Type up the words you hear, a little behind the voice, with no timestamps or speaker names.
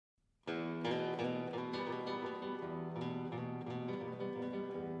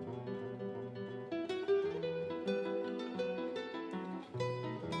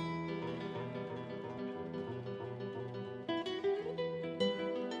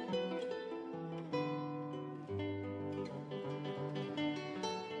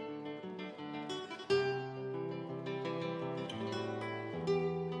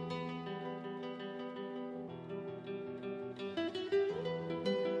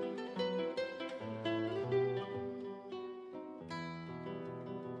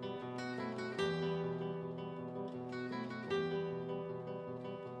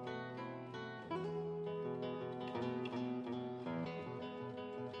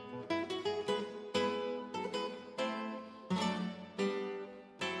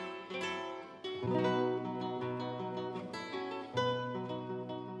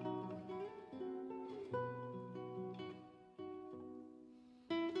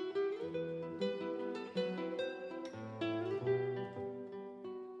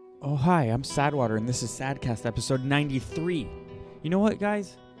Oh, hi, I'm Sadwater, and this is Sadcast episode 93. You know what,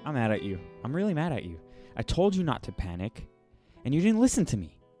 guys? I'm mad at you. I'm really mad at you. I told you not to panic, and you didn't listen to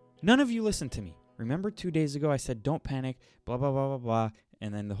me. None of you listened to me. Remember 2 days ago I said, don't panic, blah, blah, blah, blah, blah,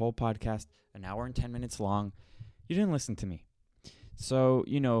 and then the whole podcast, an hour and 10 minutes long. You didn't listen to me. So,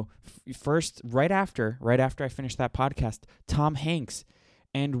 first, right after I finished that podcast, Tom Hanks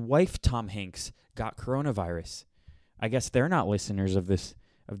and wife Tom Hanks got coronavirus. I guess they're not listeners of this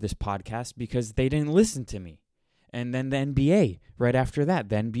podcast because they didn't listen to me. And then the NBA, right after that,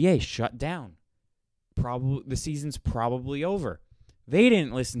 the NBA shut down. The season's probably over. They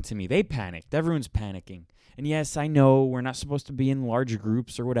didn't listen to me. They panicked. Everyone's panicking. And yes, I know we're not supposed to be in large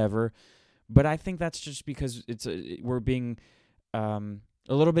groups or whatever, but I think that's just because we're being a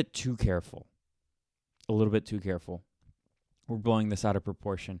little bit too careful. A little bit too careful. We're blowing this out of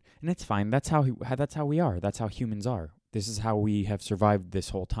proportion, and it's fine. That's how we are. That's how humans are. This is how we have survived this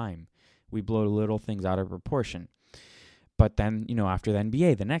whole time. We blow little things out of proportion. But then, after the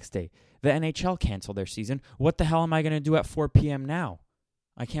NBA, the next day, the NHL canceled their season. What the hell am I going to do at 4 p.m. now?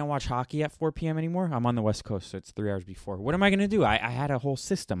 I can't watch hockey at 4 p.m. anymore. I'm on the West Coast, so it's 3 hours before. What am I going to do? I had a whole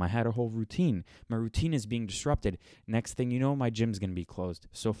system. I had a whole routine. My routine is being disrupted. Next thing you know, my gym's going to be closed.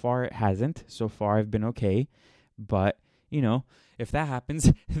 So far, it hasn't. So far, I've been okay. But if that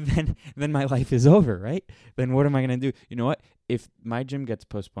happens, then my life is over, right? Then what am I going to do? You know what? If my gym gets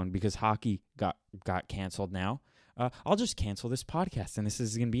postponed because hockey got canceled now, I'll just cancel this podcast, and this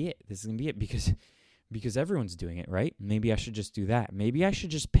is going to be it. Because everyone's doing it, right? Maybe I should just do that. Maybe I should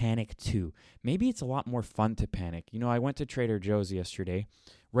just panic too. Maybe it's a lot more fun to panic. I went to Trader Joe's yesterday,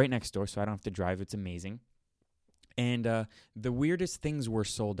 right next door, so I don't have to drive. It's amazing. And the weirdest things were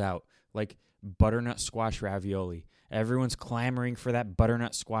sold out, like butternut squash ravioli. Everyone's clamoring for that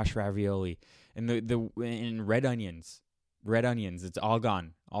butternut squash ravioli. And and red onions. It's all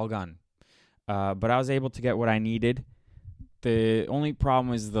gone. But I was able to get what I needed. The only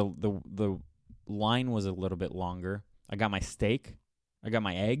problem is the line was a little bit longer. I got my steak. I got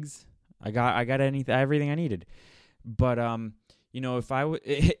my eggs. I got everything I needed. But if I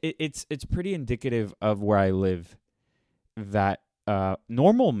it's pretty indicative of where I live that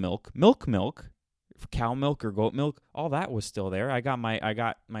normal milk, cow milk or goat milk, all that was still there. I got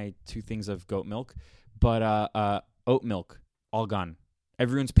my 2 things of goat milk, but oat milk all gone.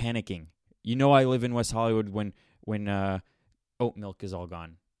 Everyone's panicking. I live in West Hollywood when oat milk is all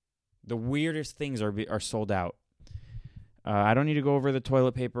gone. The weirdest things are sold out. I don't need to go over the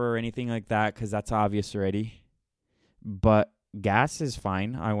toilet paper or anything like that because that's obvious already. But gas is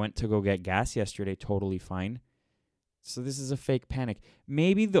fine. I went to go get gas yesterday, totally fine. So this is a fake panic.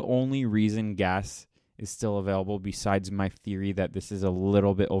 Maybe the only reason gas is still available, besides my theory that this is a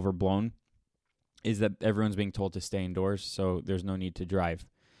little bit overblown, is that everyone's being told to stay indoors, so there's no need to drive.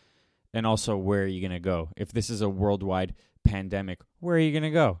 And also, where are you going to go? If this is a worldwide pandemic, where are you going to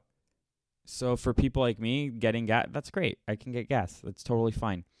go? So for people like me, getting gas, that's great. I can get gas. That's totally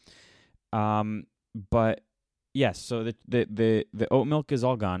fine. But yes, so the oat milk is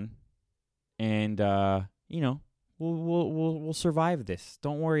all gone, and we'll survive this.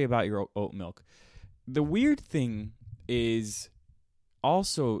 Don't worry about your oat milk. The weird thing is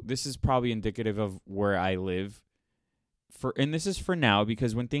also, this is probably indicative of where I live. And this is for now,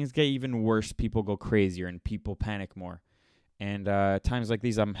 because when things get even worse, people go crazier and people panic more. And times like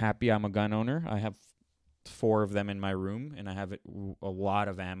these, I'm happy I'm a gun owner. I have 4 of them in my room, and I have a lot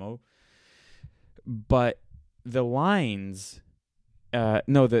of ammo. But the lines,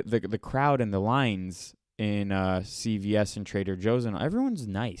 the crowd and the lines in CVS and Trader Joe's, and everyone's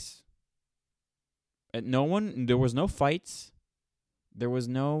nice. There was no fights. There was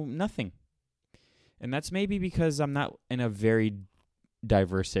nothing. And that's maybe because I'm not in a very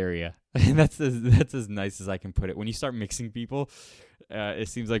diverse area. that's as nice as I can put it. When you start mixing people, it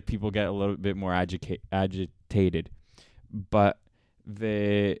seems like people get a little bit more agitated. But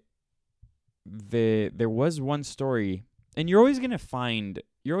there was one story, and you're always gonna find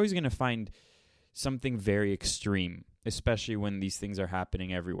something very extreme, especially when these things are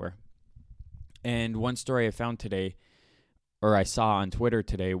happening everywhere. And one story I found today, or I saw on Twitter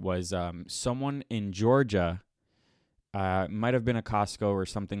today, was someone in Georgia. Might have been a Costco or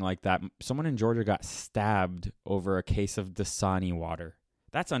something like that. Someone in Georgia got stabbed over a case of Dasani water.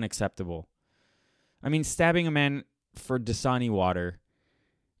 That's unacceptable. I mean, stabbing a man for Dasani water,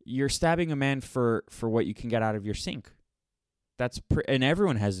 you're stabbing a man for what you can get out of your sink. And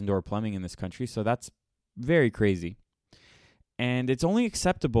everyone has indoor plumbing in this country, so that's very crazy. And it's only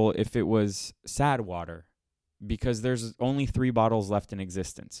acceptable if it was sad water, because there's only 3 bottles left in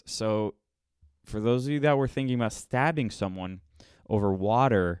existence. So for those of you that were thinking about stabbing someone over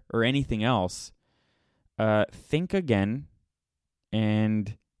water or anything else, think again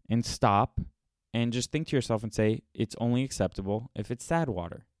and stop and just think to yourself and say, it's only acceptable if it's sad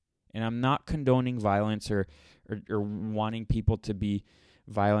water. And I'm not condoning violence or wanting people to be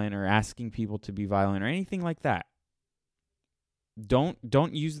violent or asking people to be violent or anything like that. Don't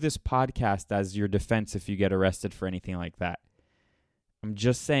use this podcast as your defense if you get arrested for anything like that. I'm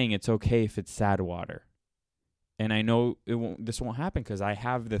just saying it's okay if it's sad water. And I know this won't happen because I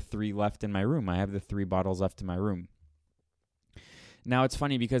have the 3 left in my room. I have the 3 bottles left in my room. Now, it's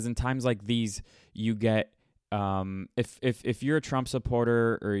funny because in times like these, you get, if you're a Trump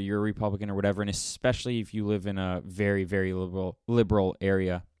supporter or you're a Republican or whatever, and especially if you live in a very, very liberal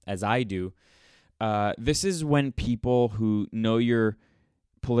area, as I do, this is when people who know your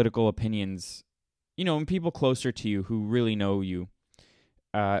political opinions, when people closer to you who really know you,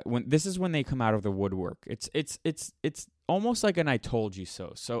 when they come out of the woodwork. It's almost like an I told you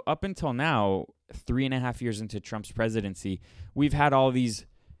so. So up until now, 3.5 years into Trump's presidency, we've had all these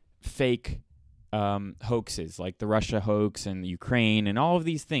fake hoaxes, like the Russia hoax and the Ukraine and all of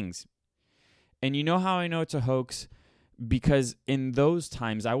these things. And you know how I know it's a hoax? Because in those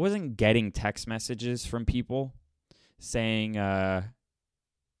times, I wasn't getting text messages from people saying, trying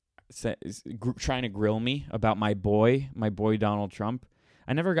to grill me about my boy Donald Trump.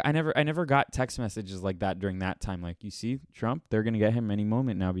 I never got text messages like that during that time. Like, you see, Trump, they're gonna get him any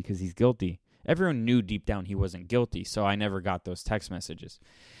moment now because he's guilty. Everyone knew deep down he wasn't guilty, so I never got those text messages.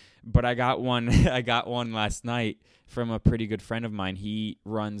 But I got one. I got one last night from a pretty good friend of mine. He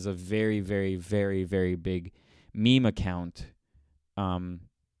runs a very, very, very, very big meme account. I'm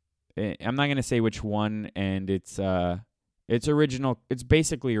not gonna say which one, and it's original. It's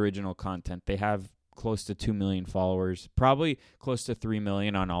basically original content. They have close to 2 million followers, probably close to 3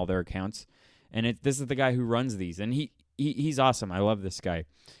 million on all their accounts. And this is the guy who runs these, and he's awesome. I love this guy,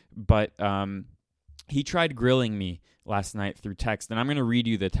 but he tried grilling me last night through text, and I'm going to read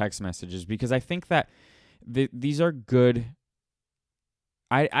you the text messages because I think that these are good.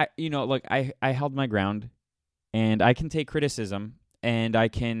 I held my ground, and I can take criticism, and I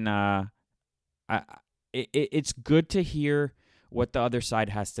can. It's good to hear what the other side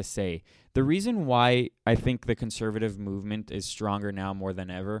has to say. The reason why I think the conservative movement is stronger now more than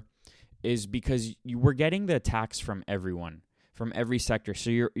ever is because we're getting the attacks from everyone, from every sector. So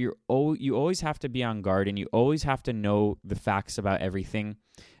you always have to be on guard, and you always have to know the facts about everything.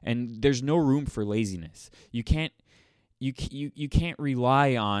 And there's no room for laziness. You can't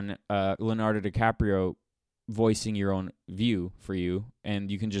rely on Leonardo DiCaprio voicing your own view for you, and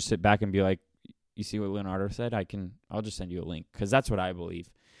you can just sit back and be like, you see what Leonardo said? I'll just send you a link, because that's what I believe.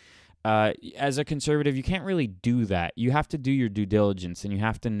 As a conservative, you can't really do that. You have to do your due diligence, and you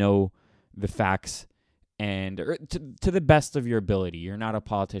have to know the facts, and to the best of your ability. You're not a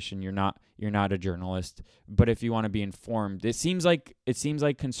politician. You're not a journalist. But if you want to be informed, it seems like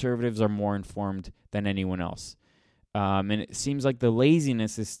conservatives are more informed than anyone else. And it seems like the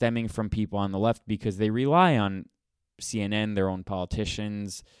laziness is stemming from people on the left because they rely on CNN, their own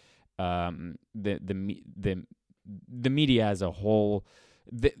politicians, the media as a whole,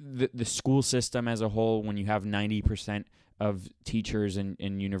 the school system as a whole. When you have 90% of teachers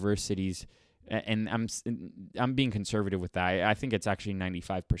in universities, and I'm being conservative with that. I think it's actually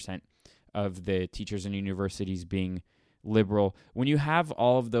 95% of the teachers in universities being liberal. When you have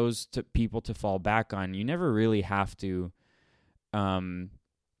all of those people to fall back on, you never really have to.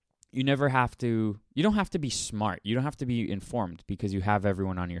 You don't have to be smart. You don't have to be informed because you have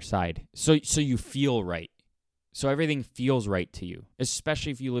everyone on your side. So you feel right. So everything feels right to you,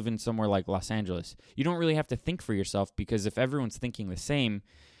 especially if you live in somewhere like Los Angeles. You don't really have to think for yourself, because if everyone's thinking the same,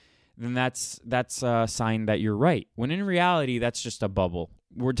 then that's a sign that you're right. When in reality, that's just a bubble.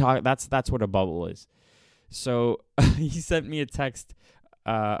 That's what a bubble is. So he sent me a text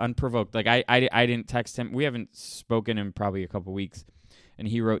unprovoked. Like I didn't text him. We haven't spoken in probably a couple weeks. And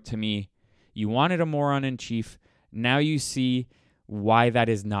he wrote to me, "You wanted a moron in chief. Now you see why that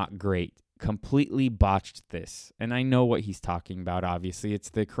is not great. Completely botched this." And I know what he's talking about, obviously. It's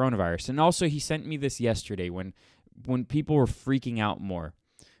the coronavirus. And also he sent me this yesterday when people were freaking out more.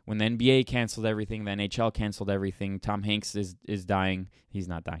 When the NBA canceled everything, the NHL canceled everything, Tom Hanks is dying. He's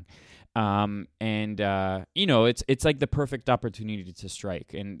not dying. It's like the perfect opportunity to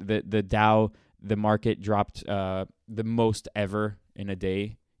strike. And the Dow, the market dropped the most ever in a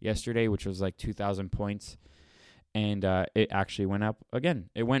day yesterday, which was like 2,000 points. And it actually went up again.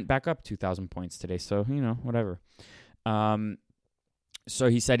 It went back up 2,000 points today. So, whatever. So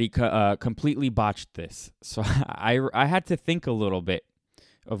he said he completely botched this. So I had to think a little bit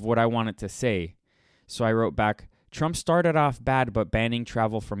of what I wanted to say. So I wrote back, Trump started off bad, but banning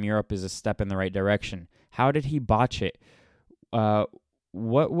travel from Europe is a step in the right direction. How did he botch it?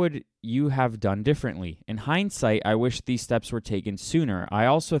 What would you have done differently? In hindsight, I wish these steps were taken sooner. I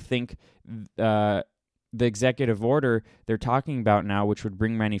also think the executive order they're talking about now, which would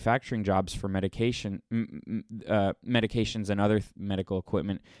bring manufacturing jobs for medications and other medical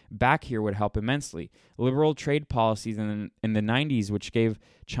equipment back here, would help immensely. Liberal trade policies in the 90s, which gave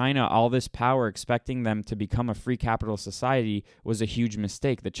China all this power, expecting them to become a free capital society, was a huge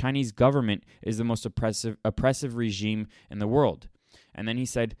mistake. The Chinese government is the most oppressive regime in the world. And then he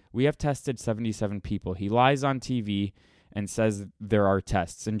said, we have tested 77 people. He lies on TV and says there are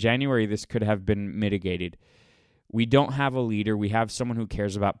tests. In January, this could have been mitigated. We don't have a leader. We have someone who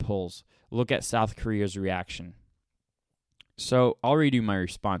cares about polls. Look at South Korea's reaction. So I'll redo my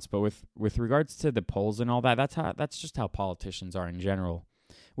response, but with regards to the polls and all that, that's just how politicians are in general,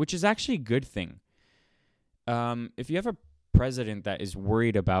 which is actually a good thing. If you have a president that is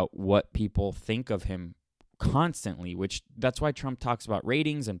worried about what people think of him constantly, which that's why Trump talks about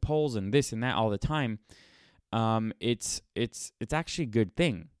ratings and polls and this and that all the time, it's actually a good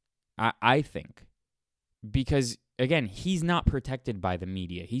thing, I think, because again, he's not protected by the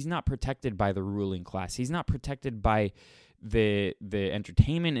media. He's not protected by the ruling class. He's not protected by the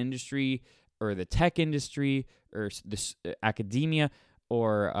entertainment industry or the tech industry or the academia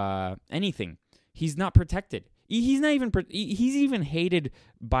or anything. He's not protected. He's not even. He's even hated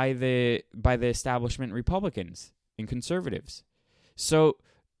by the establishment Republicans and conservatives. So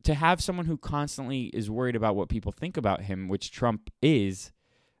to have someone who constantly is worried about what people think about him, which Trump is,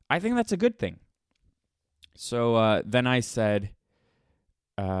 I think that's a good thing. So then I said,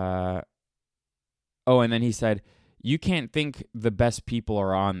 and then he said, you can't think the best people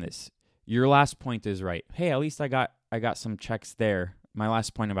are on this. Your last point is right. Hey, at least I got some checks there. My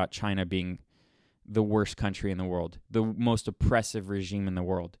last point about China being the worst country in the world, the most oppressive regime in the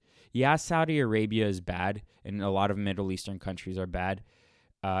world. Yeah, Saudi Arabia is bad, and a lot of Middle Eastern countries are bad.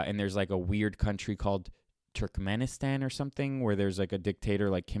 And there's like a weird country called Turkmenistan or something where there's like a dictator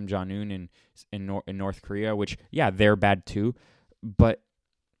like Kim Jong-un in North Korea, which, yeah, they're bad too. But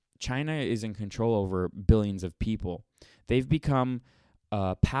China is in control over billions of people. They've become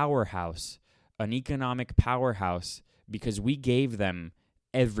a powerhouse, an economic powerhouse, because we gave them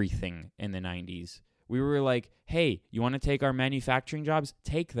everything in the 90s. We were like, hey, you want to take our manufacturing jobs?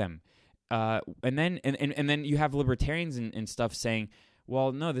 Take them. And then you have libertarians and stuff saying,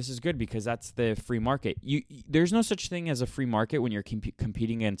 well, no, this is good because that's the free market. There's no such thing as a free market when you're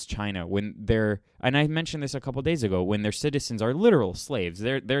competing against China. When they're, and I mentioned this a couple days ago, when their citizens are literal slaves.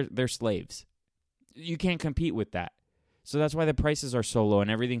 They're slaves. You can't compete with that. So that's why the prices are so low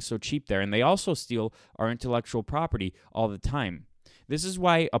and everything's so cheap there. And they also steal our intellectual property all the time. This is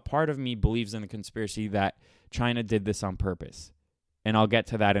why a part of me believes in the conspiracy that China did this on purpose. And I'll get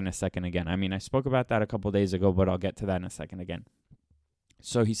to that in a second again. I mean, I spoke about that a couple days ago, but I'll get to that in a second again.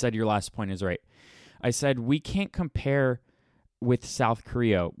 So he said, your last point is right. I said, we can't compare with South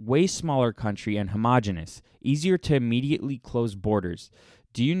Korea, way smaller country and homogenous, easier to immediately close borders.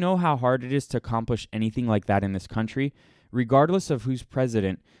 Do you know how hard it is to accomplish anything like that in this country? Regardless of who's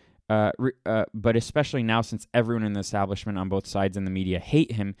president, but especially now since everyone in the establishment on both sides and the media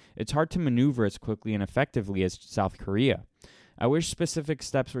hate him, it's hard to maneuver as quickly and effectively as South Korea. I wish specific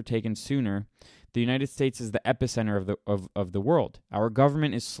steps were taken sooner. The United States is the epicenter of the world. Our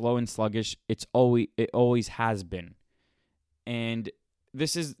government is slow and sluggish. It always has been. And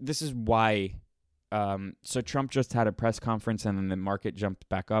this is why. So Trump just had a press conference, and then the market jumped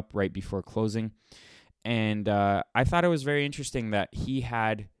back up right before closing. And I thought it was very interesting that he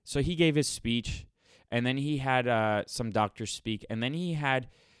gave his speech, and then he had some doctors speak, and then he had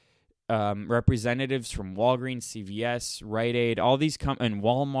representatives from Walgreens, CVS, Rite Aid, all these and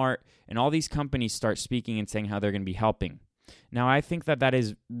Walmart, and all these companies start speaking and saying how they're going to be helping. Now, I think that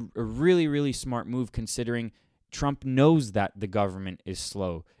is a really, really smart move, considering Trump knows that the government is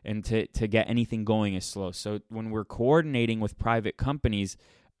slow, and to get anything going is slow. So when we're coordinating with private companies,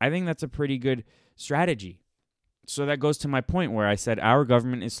 I think that's a pretty good strategy. So that goes to my point where I said our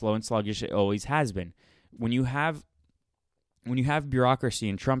government is slow and sluggish. It always has been. When you have bureaucracy,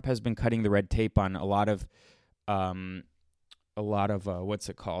 and Trump has been cutting the red tape on a lot of what's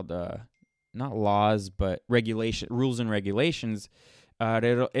it called? Not laws, but rules and regulations.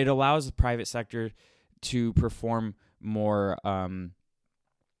 It allows the private sector to perform more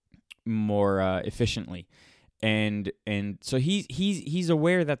efficiently. And so he's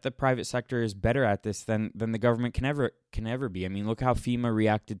aware that the private sector is better at this than the government can ever be. I mean, look how FEMA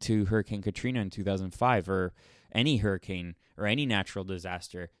reacted to Hurricane Katrina in 2005, or any hurricane or any natural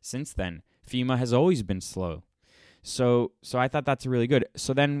disaster since then. FEMA has always been slow. So I thought that's really good.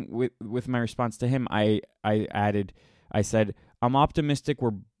 So then with my response to him, I said, I'm optimistic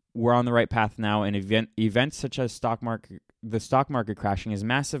we're on the right path now, and events such as the stock market crashing is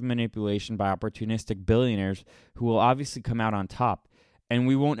massive manipulation by opportunistic billionaires who will obviously come out on top, and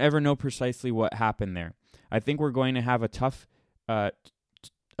we won't ever know precisely what happened there. I think we're going to have a tough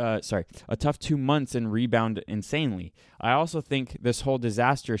 2 months and rebound insanely. I also think this whole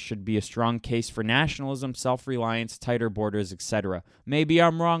disaster should be a strong case for nationalism, self-reliance, tighter borders, etc. Maybe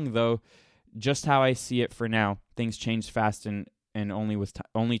I'm wrong, though. Just how I see it for now, things change fast and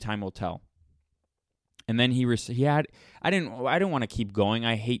only time will tell. And then I didn't want to keep going.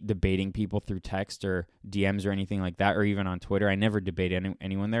 I hate debating people through text or DMs or anything like that, or even on Twitter. I never debate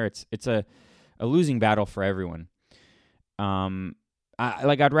anyone there. It's a losing battle for everyone.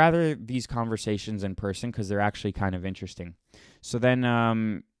 I'd rather these conversations in person because they're actually kind of interesting. So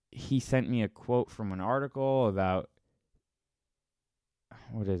then he sent me a quote from an article about,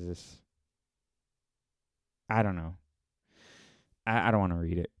 what is this? I don't know. I don't want to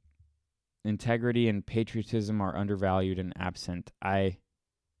read it. Integrity and patriotism are undervalued and absent. I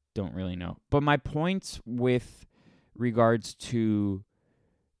don't really know. But my points with regards to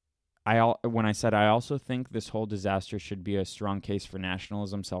when I said I also think this whole disaster should be a strong case for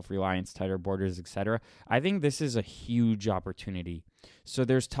nationalism, self-reliance, tighter borders, etc. I think this is a huge opportunity. So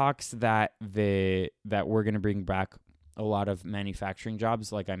there's talks that we're going to bring back a lot of manufacturing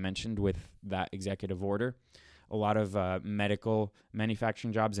jobs, like I mentioned with that executive order. A lot of medical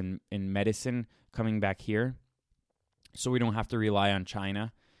manufacturing jobs in medicine coming back here, so we don't have to rely on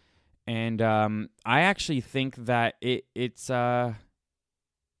China. And I actually think that it's oh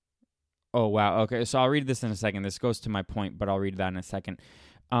wow, okay, so I'll read this in a second. This goes to my point, but I'll read that in a second.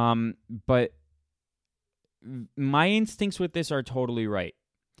 But my instincts with this are totally right.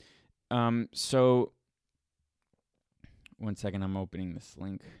 So one second, I'm opening this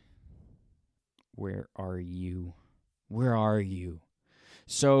link. Where are you?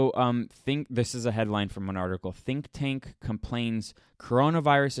 So, this is a headline from an article. Think tank complains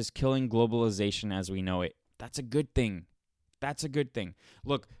coronavirus is killing globalization as we know it. That's a good thing.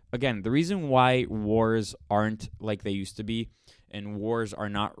 Look, again, the reason why wars aren't like they used to be, and wars are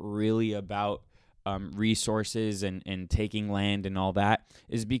not really about resources and taking land and all that,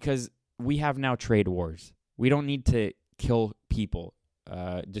 is because we have now trade wars. We don't need to kill people.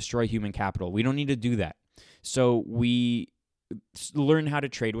 Destroy human capital. We don't need to do that. So we learn how to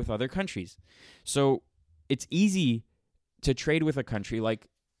trade with other countries. So it's easy to trade with a country like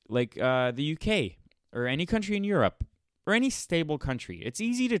the UK or any country in Europe or any stable country. It's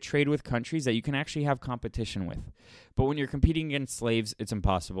easy to trade with countries that you can actually have competition with. But when you're competing against slaves, it's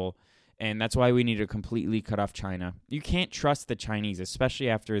impossible. And that's why we need to completely cut off China. You can't trust the Chinese, especially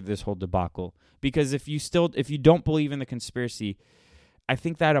after this whole debacle. Because if you don't believe in the conspiracy, I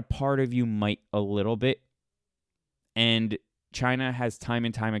think that a part of you might a little bit, and China has time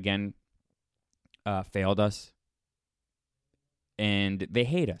and time again failed us, and they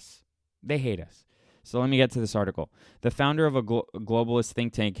hate us. So let me get to this article. The founder of a globalist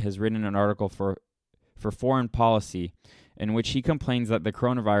think tank has written an article for Foreign Policy in which he complains that the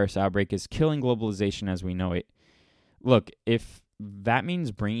coronavirus outbreak is killing globalization as we know it. Look, if that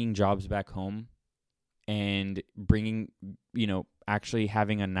means bringing jobs back home and bringing, actually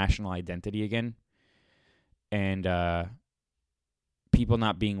having a national identity again, and people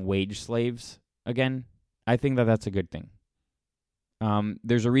not being wage slaves again, I think that that's a good thing.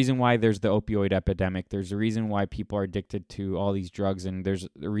 There's a reason why there's the opioid epidemic. There's a reason why people are addicted to all these drugs, and there's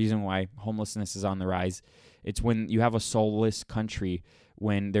a reason why homelessness is on the rise. It's when you have a soulless country,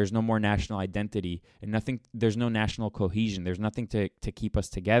 when there's no more national identity and there's no national cohesion. There's nothing to keep us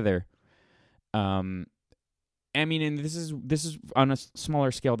together. And this is on a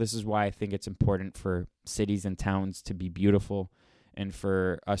smaller scale. This is why I think it's important for cities and towns to be beautiful, and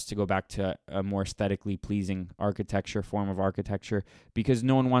for us to go back to a more aesthetically pleasing form of architecture, because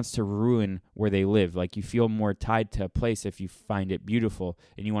no one wants to ruin where they live. Like, you feel more tied to a place if you find it beautiful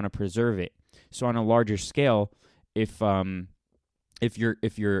and you want to preserve it. So on a larger scale, if you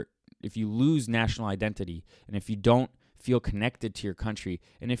lose national identity, and if you don't feel connected to your country,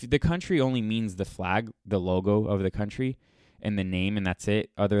 and if the country only means the flag, the logo of the country, and the name, and that's it,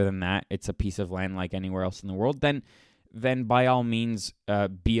 other than that, it's a piece of land like anywhere else in the world, then by all means,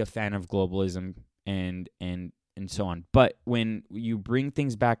 be a fan of globalism and so on. But when you bring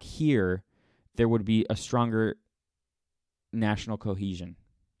things back here, there would be a stronger national cohesion,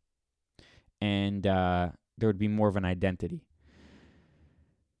 and there would be more of an identity.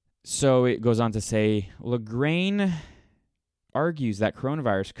 So it goes on to say, Lagrange argues that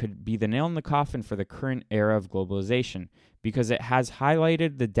coronavirus could be the nail in the coffin for the current era of globalization because it has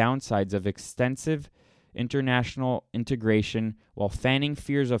highlighted the downsides of extensive international integration while fanning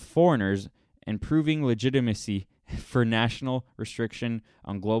fears of foreigners and proving legitimacy for national restriction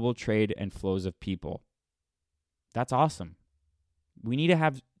on global trade and flows of people. That's awesome. We need to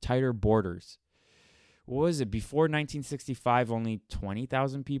have tighter borders. What was it? Before 1965, only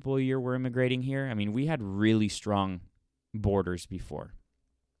 20,000 people a year were immigrating here. I mean, we had really strong borders before.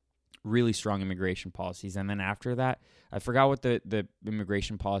 Really strong immigration policies. And then after that, I forgot what the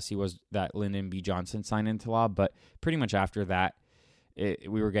immigration policy was that Lyndon B. Johnson signed into law, but pretty much after that,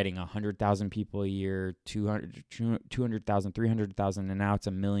 we were getting 100,000 people a year, 200,000, 300,000, and now it's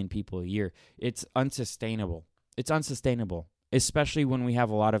 1 million people a year. It's unsustainable. It's unsustainable, especially when we have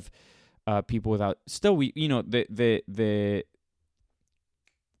a lot of people without. Still, the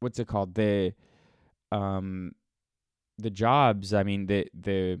what's it called? The jobs. I mean,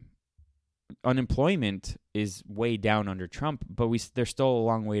 the unemployment is way down under Trump, but there's still a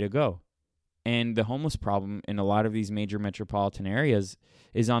long way to go. And the homeless problem in a lot of these major metropolitan areas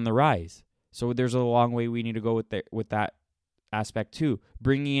is on the rise. So there's a long way we need to go with that aspect too.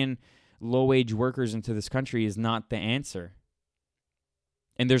 Bringing in low-wage workers into this country is not the answer.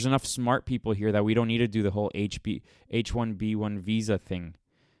 And there's enough smart people here that we don't need to do the whole H-1B1 visa thing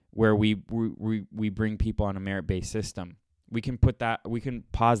where we bring people on a merit-based system. We can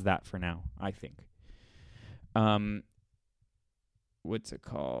pause that for now, I think. What's it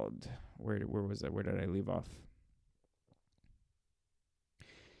called? Where was it? Where did I leave off?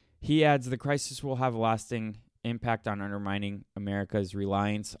 He adds the crisis will have a lasting impact on undermining America's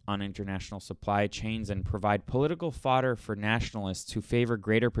reliance on international supply chains and provide political fodder for nationalists who favor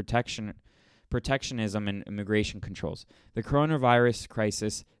greater protectionism and immigration controls. The coronavirus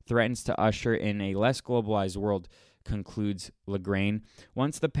crisis threatens to usher in a less globalized world, concludes LaGrain.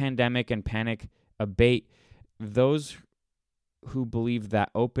 Once the pandemic and panic abate, those who believe that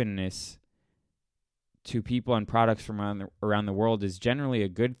openness to people and products from around the world is generally a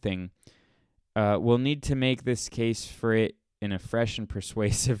good thing will need to make this case for it in a fresh and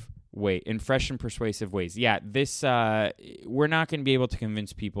persuasive way. Yeah, this we're not going to be able to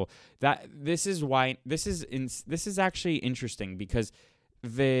convince people that this is why this is actually interesting because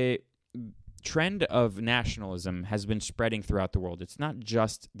the trend of nationalism has been spreading throughout the world. It's not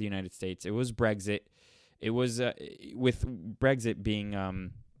just the United States. It was Brexit. It was with Brexit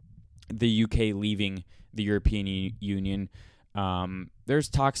being the UK leaving the European Union. There's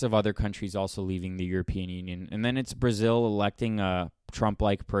talks of other countries also leaving the European Union, and then it's Brazil electing a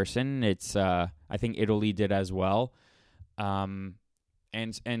Trump-like person. It's I think Italy did as well, and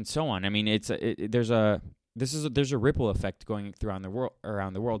so on. I mean, there's a ripple effect going around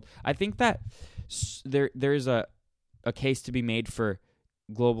the world. I think that there's a case to be made for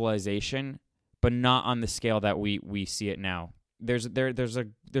globalization, but not on the scale that we see it now. There's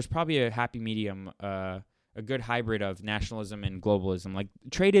probably a happy medium, a good hybrid of nationalism and globalism. Like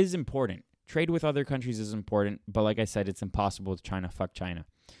trade is important. Trade with other countries is important, but like I said, it's impossible to China. Fuck China.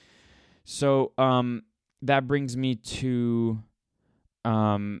 So that brings me to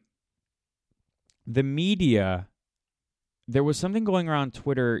the media. There was something going around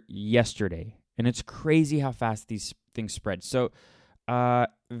Twitter yesterday, and it's crazy how fast these things spread. So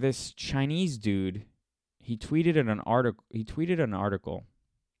this Chinese dude, he tweeted an article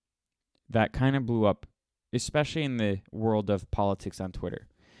that kind of blew up, especially in the world of politics on Twitter.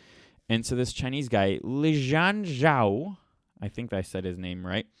 And so this Chinese guy, Lijian Zhao, I think I said his name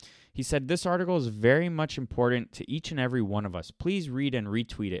right, he said, "This article is very much important to each and every one of us. Please read and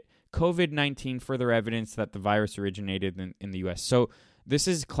retweet it. COVID-19, further evidence that the virus originated in the U.S." So this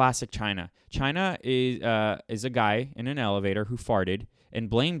is classic China. China is a guy in an elevator who farted and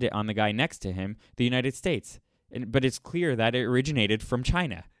blamed it on the guy next to him, the United States. But it's clear that it originated from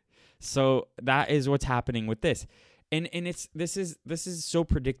China. So that is what's happening with this. And this is so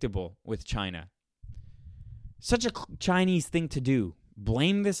predictable with China. Such a Chinese thing to do.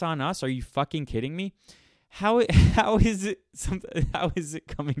 Blame this on us? Are you fucking kidding me? How is it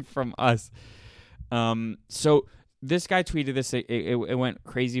coming from us? So this guy tweeted this. It went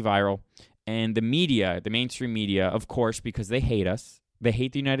crazy viral, and the media, the mainstream media, of course, because they hate us. They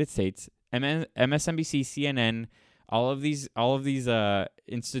hate the United States. MSNBC, CNN, all of these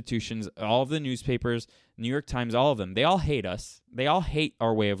institutions, all of the newspapers, New York Times, all of them, they all hate us. They all hate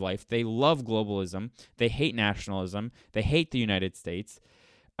our way of life. They love globalism. They hate nationalism. They hate the United States.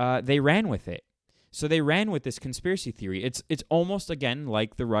 They ran with it. So they ran with this conspiracy theory. It's almost, again,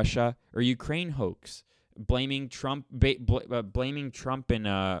 like the Russia or Ukraine hoax, blaming Trump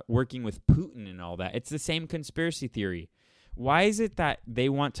and working with Putin and all that. It's the same conspiracy theory. Why is it that they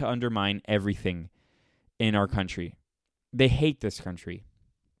want to undermine everything in our country? They hate this country.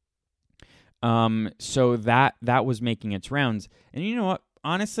 So that was making its rounds. And you know what?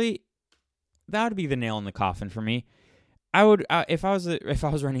 Honestly, that would be the nail in the coffin for me. I would if I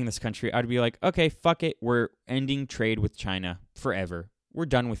was running this country, I'd be like, okay, fuck it. We're ending trade with China forever. We're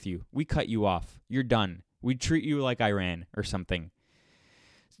done with you. We cut you off. You're done. We treat you like Iran or something.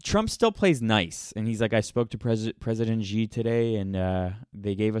 Trump still plays nice, and he's like, I spoke to President Xi today, and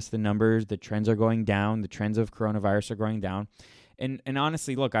they gave us the numbers. The trends are going down. The trends of coronavirus are going down. And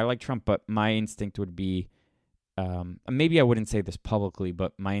honestly, look, I like Trump, but my instinct would be, maybe I wouldn't say this publicly,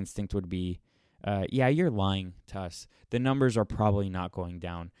 but my instinct would be, yeah, you're lying to us. The numbers are probably not going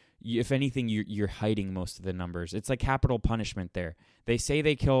down. If anything, you're hiding most of the numbers. It's like capital punishment there. They say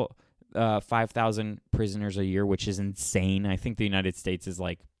they kill 5,000 prisoners a year, which is insane. I think the United States is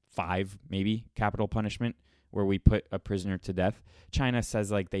like 5, maybe, capital punishment, where we put a prisoner to death. China says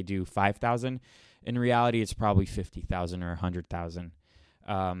like they do 5,000. In reality, it's probably 50,000 or 100,000.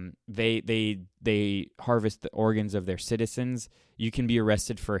 They harvest the organs of their citizens. You can be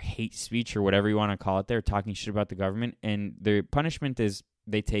arrested for hate speech or whatever you want to call it. They're talking shit about the government, and the punishment is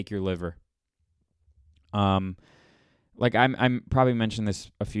they take your liver. Like I'm probably mentioned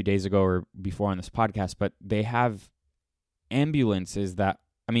this a few days ago or before on this podcast, but they have ambulances that,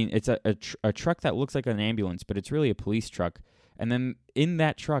 I mean, it's a truck that looks like an ambulance, but it's really a police truck. And then in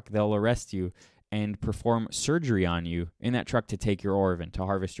that truck, they'll arrest you and perform surgery on you in that truck to take your organ, to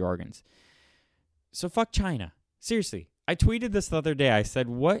harvest your organs. So fuck China. Seriously. I tweeted this the other day. I said,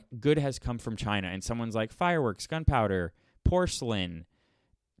 what good has come from China? And someone's like, fireworks, gunpowder, porcelain,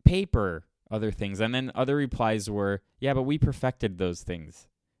 paper, other things. And then other replies were, yeah, but we perfected those things.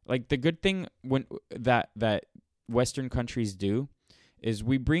 Like, the good thing that Western countries do is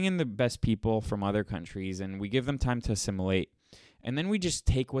we bring in the best people from other countries and we give them time to assimilate. And then we just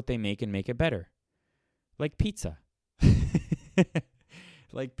take what they make and make it better. Like pizza.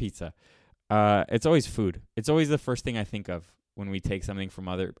 Like pizza. It's always food. It's always the first thing I think of when we take something from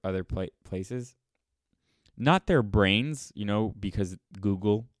other places. Not their brains, because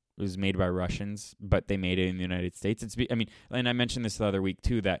Google was made by Russians, but they made it in the United States. And I mentioned this the other week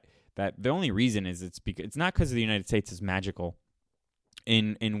too, that the only reason is it's not because the United States is magical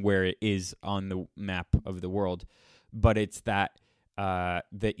in where it is on the map of the world, but it's that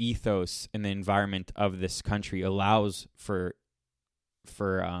the ethos and the environment of this country allows for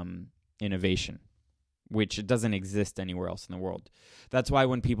innovation, which it doesn't exist anywhere else in the world. That's why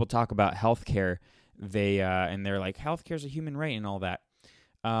when people talk about healthcare, they're like, healthcare is a human right and all that,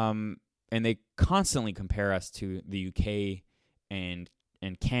 and they constantly compare us to the UK and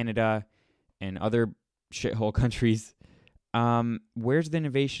Canada and other shithole countries. Where's the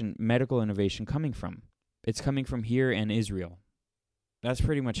innovation, medical innovation, coming from? It's coming from here and Israel. That's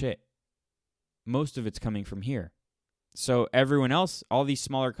pretty much it. Most of it's coming from here. So everyone else, all these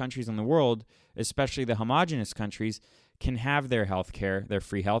smaller countries in the world, especially the homogenous countries, can have their healthcare, their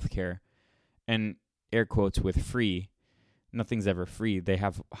free healthcare, and air quotes with free. Nothing's ever free. They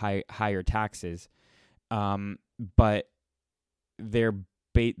have higher taxes, but they're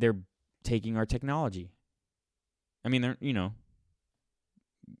taking our technology. I mean, they're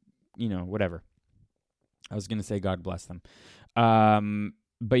whatever. I was gonna say God bless them,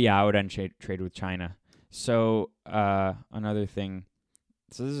 but yeah, I would end trade with China. So another thing.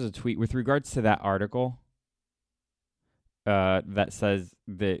 So this is a tweet with regards to that article that says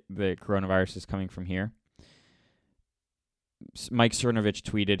the coronavirus is coming from here. Mike Cernovich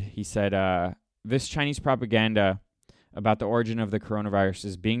tweeted. He said, "This Chinese propaganda about the origin of the coronavirus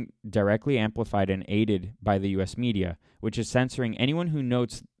is being directly amplified and aided by the U.S. media, which is censoring anyone who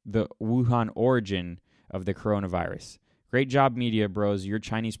notes the Wuhan origin of the coronavirus. Great job, media bros. You're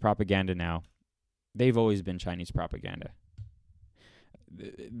Chinese propaganda now." They've always been Chinese propaganda.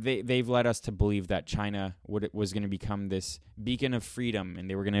 They've led us to believe that China was going to become this beacon of freedom, and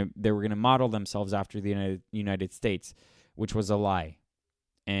they were going to model themselves after the United States, which was a lie.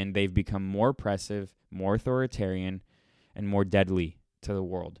 And they've become more oppressive, more authoritarian, and more deadly to the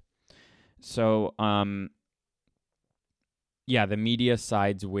world. So, yeah, the media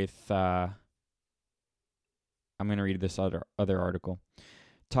sides with. I'm going to read this other article.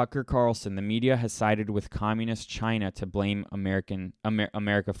 Tucker Carlson, the media has sided with communist China to blame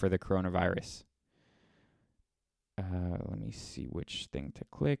America for the coronavirus. Let me see which thing to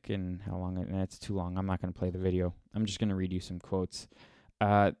click and how long. It's too long. I'm not going to play the video. I'm just going to read you some quotes.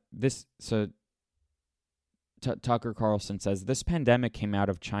 Tucker Carlson says, this pandemic came out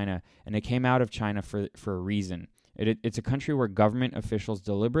of China, and it came out of China for a reason. It's a country where government officials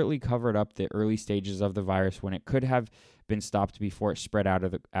deliberately covered up the early stages of the virus when it could have been stopped before it spread out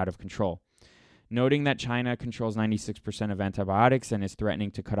of control. Noting that China controls 96% of antibiotics and is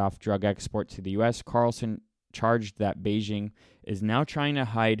threatening to cut off drug export to the U.S., Carlson charged that Beijing is now trying to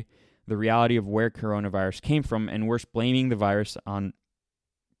hide the reality of where coronavirus came from and worse, blaming the virus on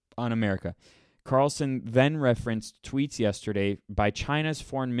America. Carlson then referenced tweets yesterday by China's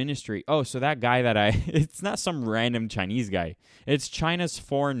foreign ministry. Oh, so that guy it's not some random Chinese guy. It's China's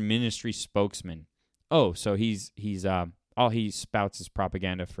foreign ministry spokesman. Oh, so he's all he spouts is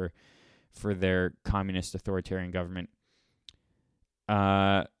propaganda for their communist authoritarian government.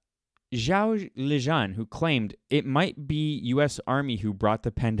 Zhao Lijian, who claimed it might be U.S. Army who brought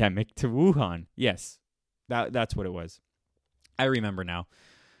the pandemic to Wuhan. Yes, that's what it was. I remember now.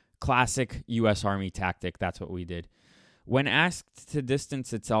 Classic U.S. Army tactic. That's what we did. When asked to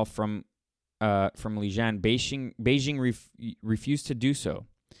distance itself from Lijian, Beijing refused to do so.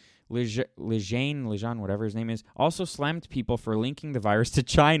 Lijian, whatever his name is, also slammed people for linking the virus to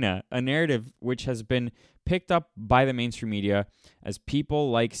China, a narrative which has been picked up by the mainstream media as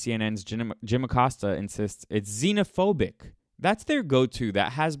people like CNN's Jim Acosta insists it's xenophobic. That's their go-to.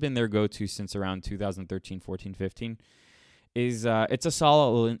 That has been their go-to since around 2013, 14, 15. It's a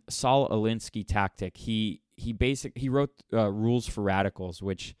Saul Alinsky tactic. He wrote Rules for Radicals,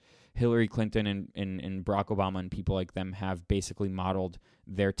 which Hillary Clinton and Barack Obama and people like them have basically modeled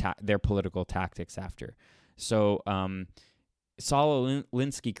their political tactics after. So Saul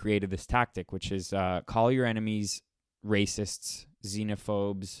Alinsky created this tactic, which is call your enemies racists,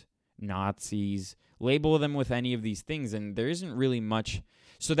 xenophobes, Nazis, label them with any of these things, and there isn't really much.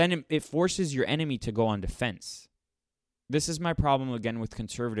 So then it forces your enemy to go on defense. This is my problem again with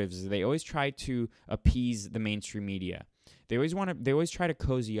conservatives. They always try to appease the mainstream media. They always try to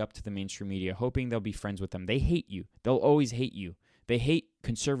cozy up to the mainstream media, hoping they'll be friends with them. They hate you. They'll always hate you. They hate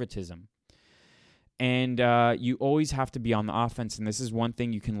conservatism. And you always have to be on the offense. And this is one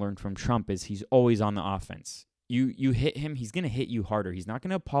thing you can learn from Trump is he's always on the offense. You hit him, he's going to hit you harder. He's not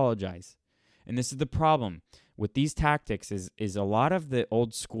going to apologize. And this is the problem with these tactics is a lot of the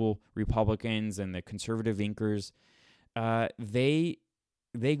old school Republicans and the conservative inkers, they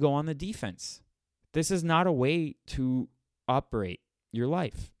go on the defense. This is not a way to operate your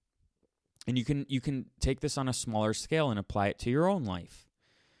life. And you can take this on a smaller scale and apply it to your own life.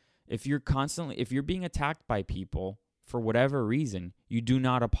 If you're being attacked by people for whatever reason, you do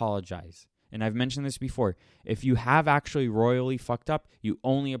not apologize. And I've mentioned this before. If you have actually royally fucked up, you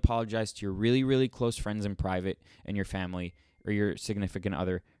only apologize to your really, really close friends in private and your family or your significant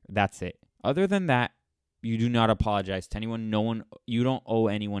other. That's it. Other than that, you do not apologize to anyone. You don't owe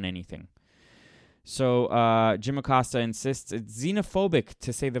anyone anything. So Jim Acosta insists it's xenophobic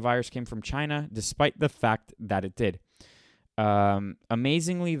to say the virus came from China, despite the fact that it did.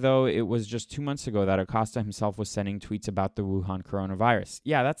 Amazingly, though, it was just 2 months ago that Acosta himself was sending tweets about the Wuhan coronavirus.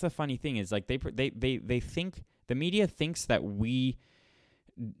 Yeah, that's the funny thing is like they think the media thinks that we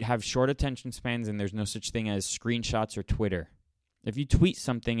have short attention spans and there's no such thing as screenshots or Twitter. If you tweet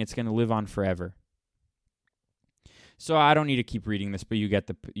something, it's going to live on forever. So I don't need to keep reading this, but you get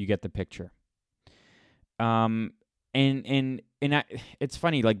the picture. It's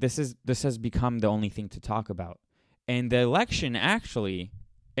funny, like this has become the only thing to talk about. And the election actually,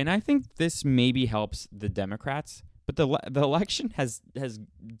 and I think this maybe helps the Democrats, but the election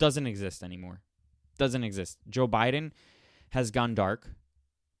doesn't exist anymore. Doesn't exist. Joe Biden has gone dark.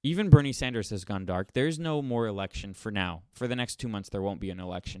 Even Bernie Sanders has gone dark. There's no more election for now. For the next 2 months, there won't be an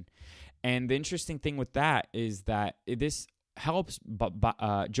election. And the interesting thing with that is that this helps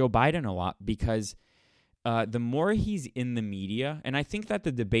Joe Biden a lot because the more he's in the media, and I think that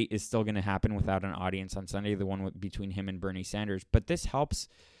the debate is still going to happen without an audience on Sunday, the one between him and Bernie Sanders, but this helps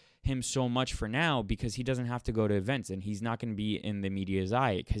him so much for now because he doesn't have to go to events and he's not going to be in the media's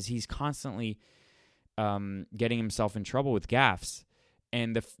eye because he's constantly getting himself in trouble with gaffes.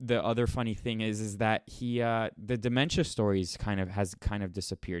 And the other funny thing is that he the dementia stories has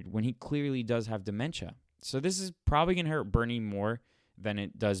disappeared when he clearly does have dementia. So this is probably going to hurt Bernie more than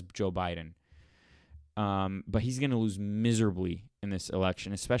it does Joe Biden. But he's going to lose miserably in this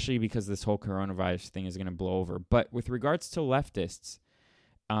election, especially because this whole coronavirus thing is going to blow over. But with regards to leftists,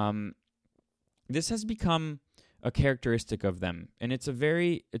 this has become a characteristic of them, and it's a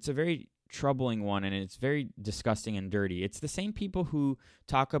very troubling one, and it's very disgusting and dirty. It's the same people who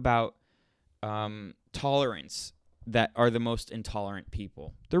talk about tolerance that are the most intolerant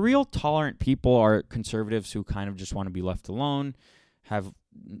people. The real tolerant people are conservatives who kind of just want to be left alone.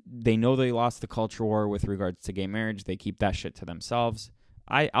 They know they lost the culture war with regards to gay marriage. They keep that shit to themselves.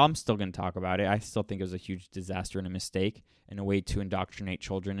 I'm still going to talk about it. I still think it was a huge disaster and a mistake and a way to indoctrinate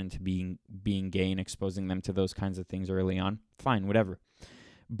children into being gay and exposing them to those kinds of things early on. Fine, whatever.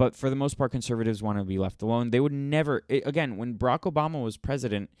 But for the most part, conservatives want to be left alone. They would never, again, when Barack Obama was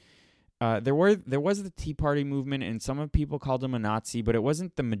president, there was the Tea Party movement, and some of people called him a Nazi, but it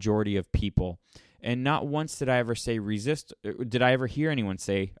wasn't the majority of people. And not once did I ever say resist. Did I ever hear anyone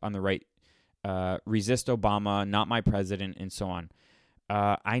say on the right, resist Obama, not my president, and so on.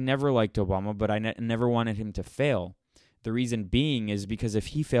 I never liked Obama, but I never wanted him to fail. The reason being is because if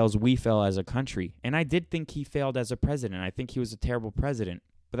he fails, we fail as a country. And I did think he failed as a president. I think he was a terrible president.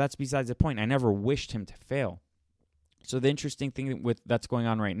 But that's besides the point. I never wished him to fail. So the interesting thing that's going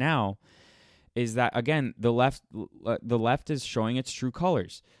on right now is that, again, the left is showing its true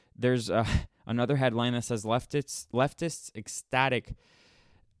colors. There's another headline that says leftists ecstatic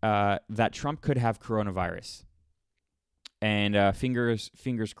that Trump could have coronavirus. And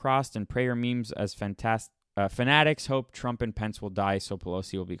fingers crossed and prayer memes as fanatics hope Trump and Pence will die so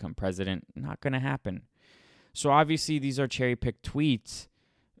Pelosi will become president. Not going to happen. So obviously these are cherry-picked tweets,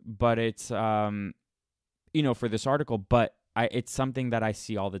 but it's, for this article, but it's something that I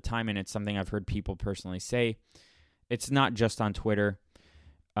see all the time, and it's something I've heard people personally say. It's not just on Twitter.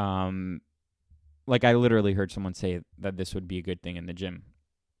 Like I literally heard someone say that this would be a good thing in the gym.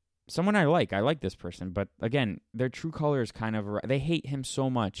 Someone I like this person, but again, their true color is kind of, they hate him so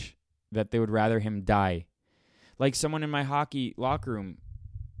much that they would rather him die. Like someone in my hockey locker room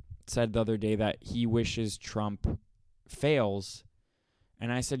said the other day that he wishes Trump fails.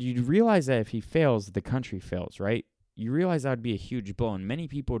 And I said, you'd realize that if he fails, the country fails, right? You realize that would be a huge blow, and many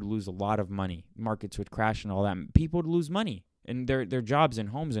people would lose a lot of money. Markets would crash and all that. People would lose money and their jobs and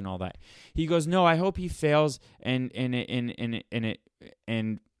homes and all that. He goes, no, I hope he fails and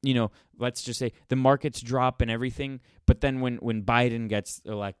let's just say the markets drop and everything, but then when Biden gets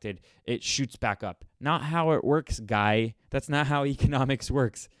elected, it shoots back up. Not how it works, guy. That's not how economics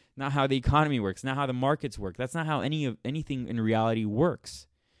works. Not how the economy works. Not how the markets work. That's not how anything in reality works.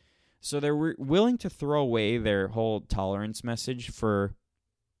 So they're willing to throw away their whole tolerance message for,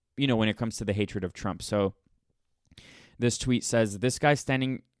 when it comes to the hatred of Trump. So this tweet says, this guy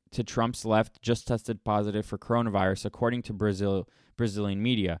standing to Trump's left just tested positive for coronavirus, according to Brazilian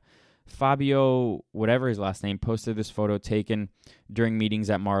media. Fabio, whatever his last name, posted this photo taken during meetings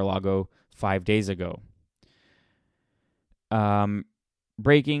at Mar-a-Lago 5 days ago.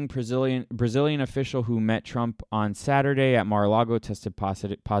 Breaking, Brazilian official who met Trump on Saturday at Mar-a-Lago tested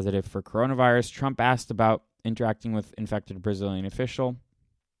positive for coronavirus. Trump asked about interacting with infected Brazilian official.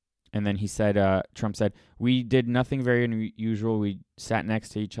 And then Trump said, we did nothing very unusual. We sat next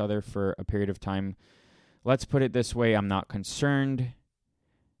to each other for a period of time. Let's put it this way, I'm not concerned.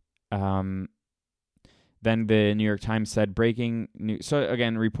 Then the New York Times said, breaking news. So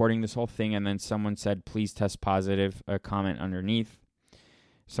again, reporting this whole thing, and then someone said, please test positive, a comment underneath.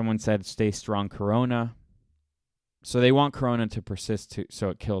 Someone said, stay strong, Corona. So they want Corona to persist so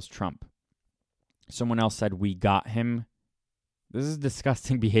it kills Trump. Someone else said, we got him. This is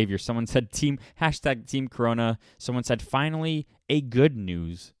disgusting behavior. Someone said, Team Corona. Someone said, finally, a good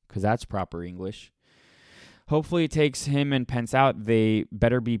news, because that's proper English. Hopefully it takes him and Pence out. They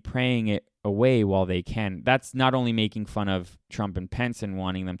better be praying it away while they can. That's not only making fun of Trump and Pence and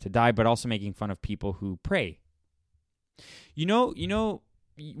wanting them to die, but also making fun of people who pray.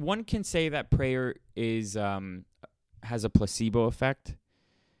 One can say that prayer is has a placebo effect,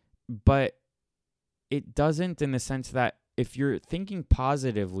 but it doesn't, in the sense that if you're thinking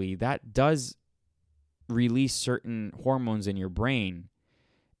positively, that does release certain hormones in your brain,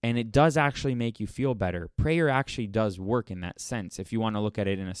 and it does actually make you feel better. Prayer actually does work in that sense, if you want to look at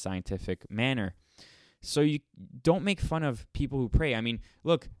it in a scientific manner. So you don't make fun of people who pray. I mean,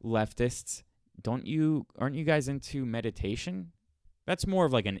 look, leftists, aren't you guys into meditation? That's more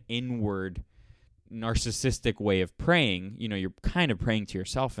of like an inward, narcissistic way of praying. You're kind of praying to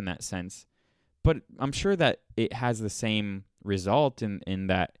yourself in that sense. But I'm sure that it has the same result in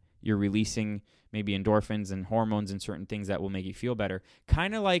that you're releasing maybe endorphins and hormones and certain things that will make you feel better.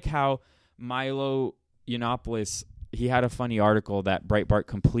 Kind of like how Milo Yiannopoulos, he had a funny article that Breitbart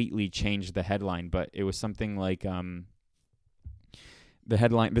completely changed the headline, but it was something like the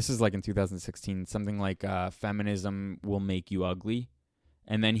headline, this is like in 2016, something like feminism will make you ugly.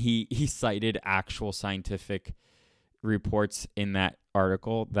 And then he cited actual scientific reports in that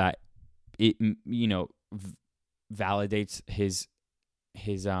article that it validates his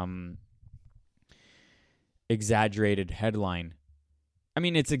exaggerated headline. I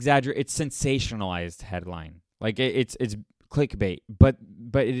mean, it's sensationalized headline. Like it's clickbait, but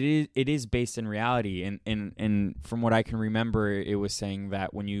it is based in reality, and from what I can remember, it was saying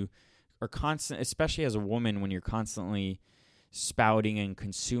that when you are constant, especially as a woman, when you're constantly spouting and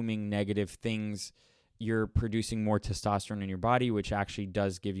consuming negative things, you're producing more testosterone in your body, which actually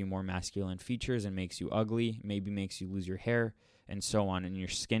does give you more masculine features and makes you ugly, maybe makes you lose your hair, and so on. And your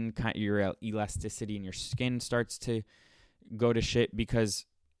skin, your elasticity in your skin starts to go to shit, because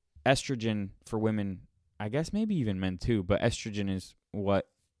estrogen for women, I guess maybe even men too, but estrogen is what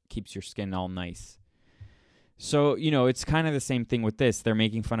keeps your skin all nice. So, it's kind of the same thing with this. They're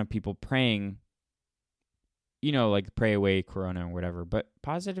making fun of people praying, like pray away corona or whatever. But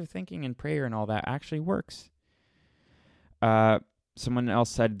positive thinking and prayer and all that actually works. Someone else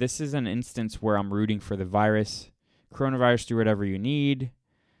said, this is an instance where I'm rooting for the virus. Coronavirus, do whatever you need.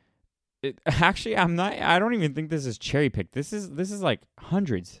 Actually, I don't even think this is cherry picked. This is like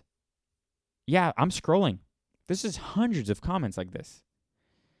hundreds. Yeah, I'm scrolling. This is hundreds of comments like this.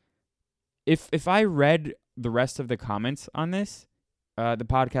 If I read the rest of the comments on this, the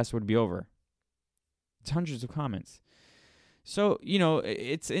podcast would be over. It's hundreds of comments. So,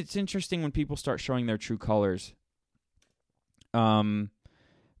 it's interesting when people start showing their true colors.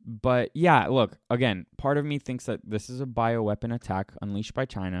 But yeah, look, again, part of me thinks that this is a bioweapon attack unleashed by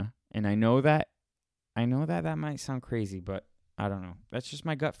China, and I know that might sound crazy, but I don't know. That's just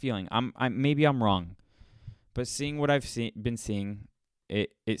my gut feeling. Maybe I'm wrong, but seeing what I've been seeing,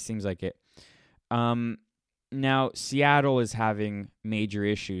 it seems like it. Now Seattle is having major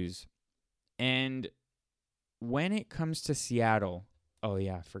issues, and when it comes to Seattle, oh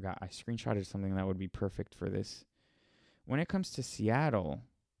yeah, I forgot. I screenshotted something that would be perfect for this. When it comes to Seattle,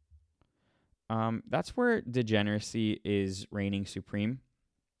 that's where degeneracy is reigning supreme.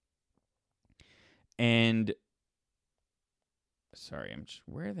 And sorry,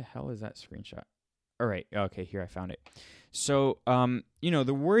 where the hell is that screenshot? All right, okay, here I found it. So,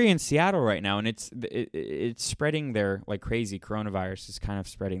 the worry in Seattle right now, and it's spreading there like crazy. Coronavirus is kind of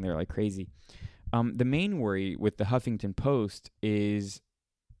spreading there like crazy. The main worry with the Huffington Post is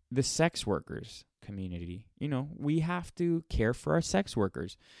the sex workers community. We have to care for our sex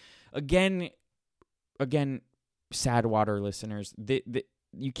workers. Again, Sadwater listeners,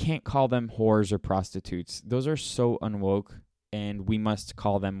 you can't call them whores or prostitutes. Those are so unwoke, and we must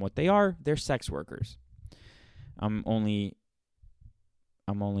call them what they are. They're sex workers. I'm only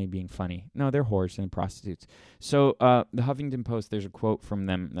being funny. No, they're whores and prostitutes. So the Huffington Post, there's a quote from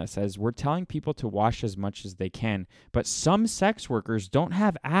them that says, "We're telling people to wash as much as they can, but some sex workers don't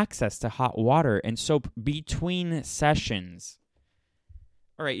have access to hot water and soap between sessions."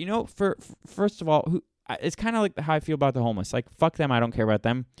 All right, first of all, it's kind of like how I feel about the homeless. Like, fuck them. I don't care about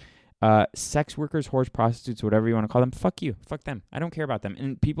them. Sex workers, whores, prostitutes, whatever you want to call them, fuck you. Fuck them. I don't care about them.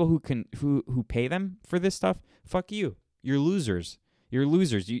 And people who pay them for this stuff, fuck you. You're losers. You're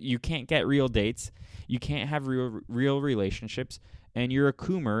losers. You can't get real dates. You can't have real relationships. And you're a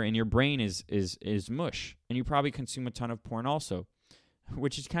coomer, and your brain is mush. And you probably consume a ton of porn also,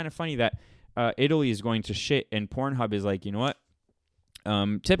 which is kind of funny that Italy is going to shit, and Pornhub is like, you know what?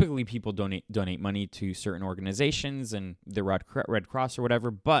 Typically, people donate money to certain organizations and the Red Cross or whatever,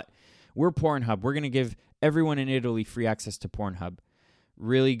 but we're Pornhub. We're going to give everyone in Italy free access to Pornhub.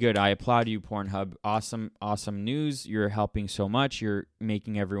 Really good. I applaud you, Pornhub. Awesome news. You're helping so much. You're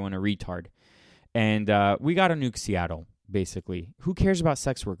making everyone a retard. And we got to nuke Seattle, basically. Who cares about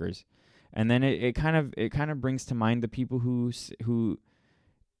sex workers? And then it kind of brings to mind the people who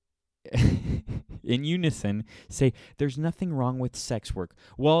in unison say there's nothing wrong with sex work.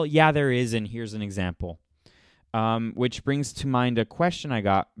 Well, yeah, there is, and here's an example. Which brings to mind a question I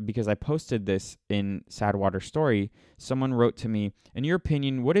got because I posted this in Sadwater Story. Someone wrote to me, "In your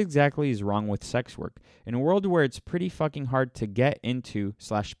opinion, what exactly is wrong with sex work? In a world where it's pretty fucking hard to get into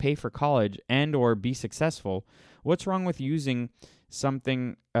 / pay for college and or be successful, what's wrong with using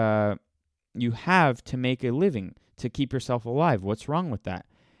something you have to make a living, to keep yourself alive? What's wrong with that?"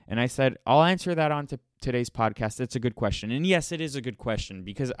 And I said, I'll answer that on today's podcast. It's a good question. And yes, it is a good question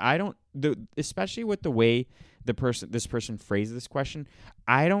because especially with the way this person phrased this question,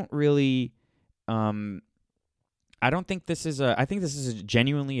 I don't really, I think this is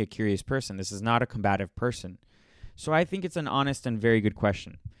genuinely a curious person. This is not a combative person. So I think it's an honest and very good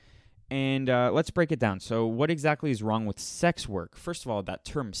question. And let's break it down. So what exactly is wrong with sex work? First of all, that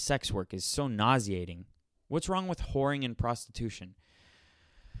term sex work is so nauseating. What's wrong with whoring and prostitution?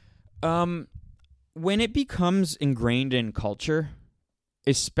 When it becomes ingrained in culture,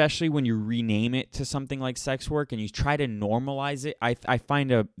 especially when you rename it to something like sex work and you try to normalize it, I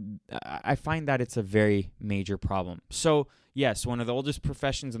find that it's a very major problem. So yes, one of the oldest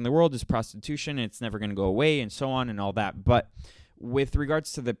professions in the world is prostitution, and it's never going to go away, and so on and all that. But with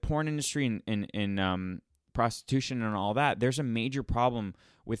regards to the porn industry and prostitution and all that, there's a major problem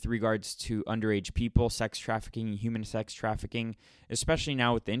with regards to underage people, sex trafficking, human sex trafficking, especially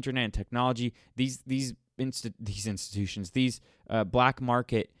now with the internet and technology. These institutions, these black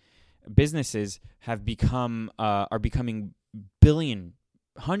market businesses are becoming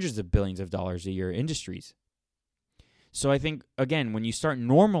hundreds of billions of dollars a year industries. So I think, again, when you start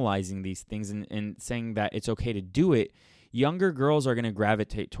normalizing these things and saying that it's okay to do it, younger girls are going to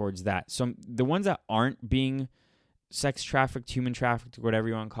gravitate towards that. So the ones that aren't being sex trafficked, human trafficked, whatever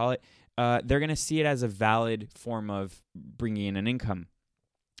you want to call it, they're going to see it as a valid form of bringing in an income.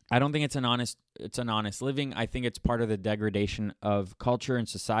 I don't think it's an honest living. I think it's part of the degradation of culture and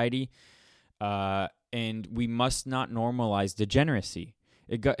society, and we must not normalize degeneracy.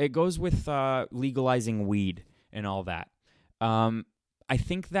 It goes with legalizing weed and all that. I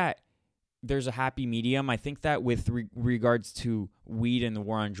think that there's a happy medium. I think that with regards to weed and the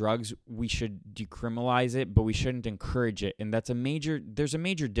war on drugs, we should decriminalize it, but we shouldn't encourage it. And there's a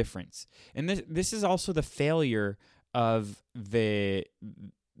major difference. And this is also the failure of the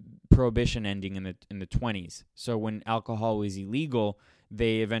prohibition ending in the 20s. So when alcohol was illegal,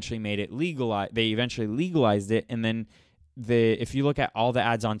 they eventually made it legal. They eventually legalized it, and then if you look at all the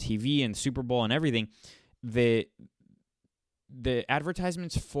ads on TV and Super Bowl and everything, the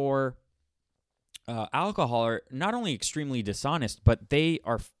advertisements for alcohol are not only extremely dishonest, but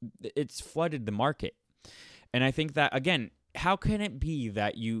it's flooded the market. And I think that, again, how can it be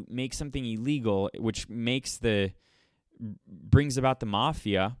that you make something illegal, which brings about the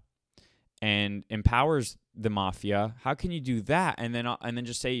mafia and empowers the mafia? How can you do that and then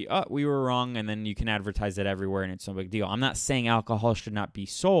just say, oh, we were wrong, and then you can advertise it everywhere and it's no big deal? I'm not saying alcohol should not be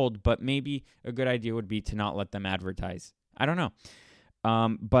sold, but maybe a good idea would be to not let them advertise. I don't know.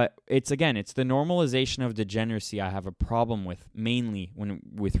 But it's the normalization of degeneracy I have a problem with, mainly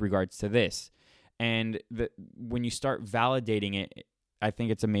with regards to this. And when you start validating it, I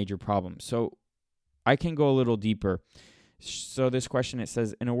think it's a major problem. So I can go a little deeper. So this question, it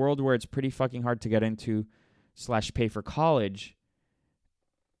says, in a world where it's pretty fucking hard to get into / pay for college,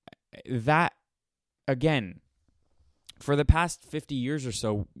 that, again, for the past 50 years or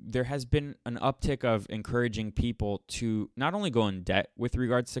so, there has been an uptick of encouraging people to not only go in debt with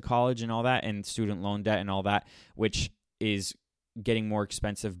regards to college and all that, and student loan debt and all that, which is getting more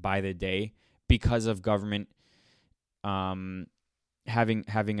expensive by the day because of government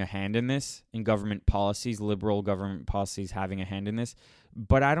having a hand in this, in government policies, liberal government policies having a hand in this.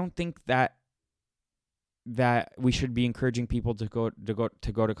 But I don't think that we should be encouraging people to go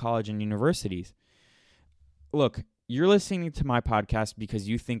to college and universities. Look, you're listening to my podcast because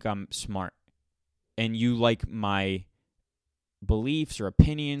you think I'm smart and you like my beliefs or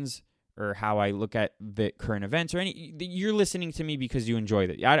opinions or how I look at the current events, or you're listening to me because you enjoy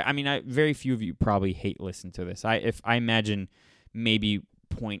it. I mean, very few of you probably hate listen to this. I imagine maybe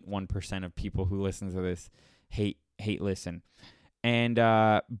 0.1% of people who listen to this hate listen. And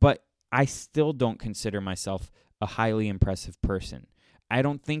but I still don't consider myself a highly impressive person. I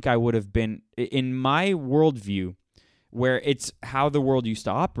don't think I would have been, in my worldview, where it's how the world used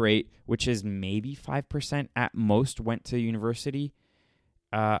to operate, which is maybe 5% at most went to university.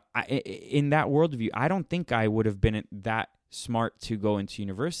 In that worldview, I don't think I would have been that smart to go into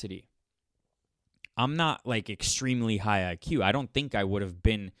university. I'm not like extremely high IQ. I don't think I would have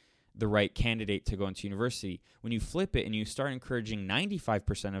been the right candidate to go into university. When you flip it and you start encouraging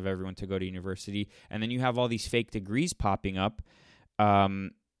 95% of everyone to go to university, and then you have all these fake degrees popping up,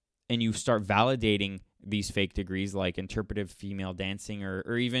 and you start validating these fake degrees like interpretive female dancing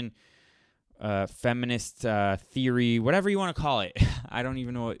or even feminist theory, whatever you want to call it. I don't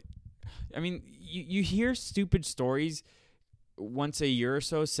even know what... I mean, you hear stupid stories once a year or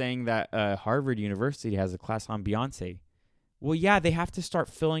so saying that Harvard University has a class on Beyonce. Well, yeah, they have to start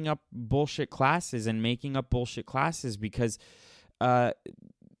filling up bullshit classes and making up bullshit classes because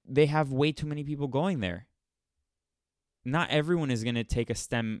they have way too many people going there. Not everyone is going to take a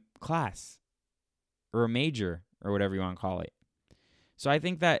STEM class or a major or whatever you want to call it. So I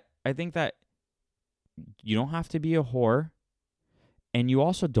think that you don't have to be a whore, and you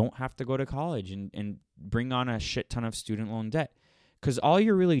also don't have to go to college and bring on a shit ton of student loan debt, because all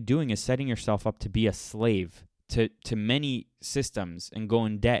you're really doing is setting yourself up to be a slave to many systems and go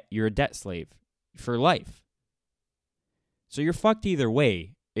in debt. You're a debt slave for life. So you're fucked either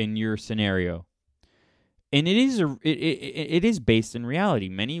way in your scenario. And it is based in reality.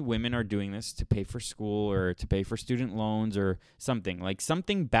 Many women are doing this to pay for school or to pay for student loans or something. Like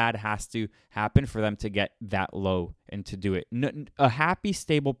something bad has to happen for them to get that low and to do it. A happy,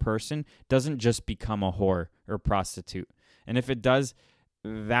 stable person doesn't just become a whore or a prostitute. And if it does,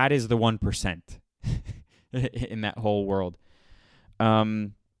 that is the 1% in that whole world.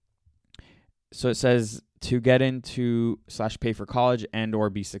 So it says to get into / pay for college and or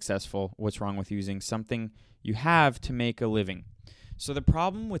be successful. What's wrong with using something you have to make a living? So the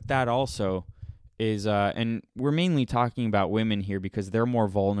problem with that also is, and we're mainly talking about women here because they're more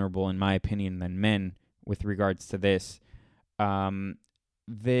vulnerable, in my opinion, than men with regards to this.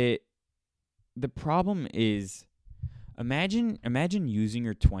 The problem is, imagine using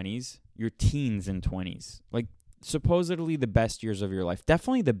your 20s, your teens and 20s, like supposedly the best years of your life,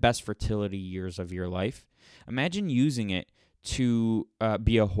 definitely the best fertility years of your life. Imagine using it to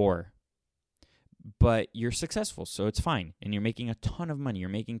be a whore, but you're successful, so it's fine, and you're making a ton of money. You're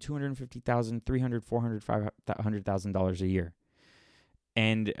making $250,000, $300,000, $400,000, $500,000 a year,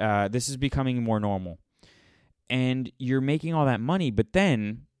 and this is becoming more normal. And you're making all that money, but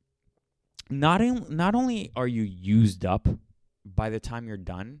then not only are you used up by the time you're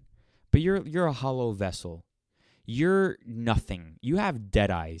done, but you're a hollow vessel. You're nothing. You have dead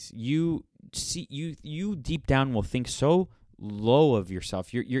eyes. You deep down will think so low of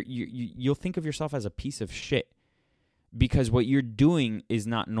yourself. You'll think of yourself as a piece of shit because what you're doing is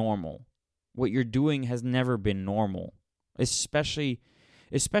not normal. What you're doing has never been normal. Especially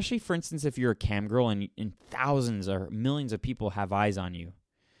for instance, if you're a cam girl and thousands or millions of people have eyes on you.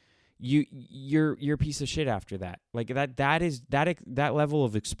 You're a piece of shit after that. Like that level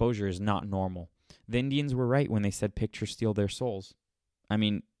of exposure is not normal. The Indians were right when they said pictures steal their souls. I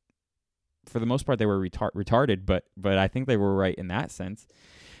mean, for the most part, they were retarded, but I think they were right in that sense.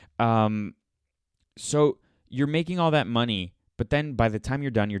 So you're making all that money, but then by the time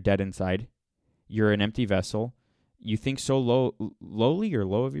you're done, you're dead inside. You're an empty vessel. You think so lowly or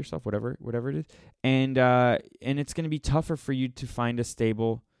low of yourself, whatever it is, and it's going to be tougher for you to find a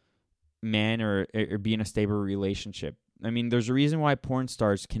stable man or be in a stable relationship. I mean, there's a reason why porn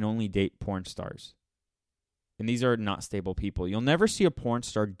stars can only date porn stars. And these are not stable people. You'll never see a porn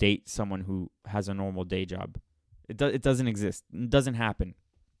star date someone who has a normal day job. It doesn't exist. It doesn't happen.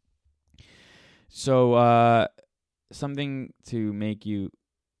 So something to make you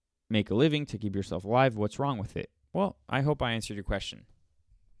make a living, to keep yourself alive, what's wrong with it? Well, I hope I answered your question.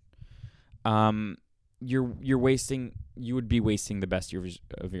 You would be wasting the best years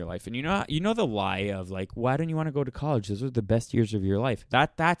of your life. And you know the lie of like, why don't you want to go to college? Those are the best years of your life.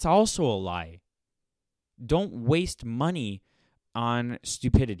 That's also a lie. Don't waste money on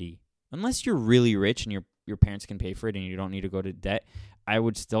stupidity. Unless you're really rich and your parents can pay for it and you don't need to go to debt, I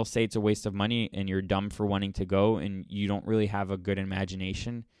would still say it's a waste of money and you're dumb for wanting to go and you don't really have a good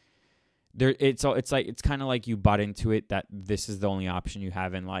imagination. It's kind of like you bought into it that this is the only option you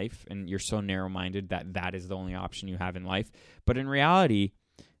have in life, and you're so narrow-minded that is the only option you have in life. But in reality,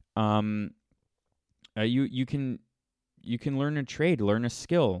 you can learn a trade, learn a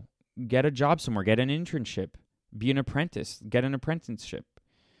skill, get a job somewhere, get an internship, be an apprentice, get an apprenticeship,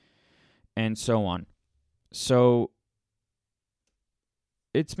 and so on. So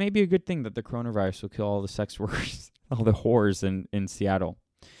it's maybe a good thing that the coronavirus will kill all the sex workers, all the whores in Seattle.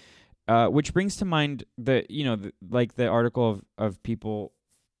 Which brings to mind the article of people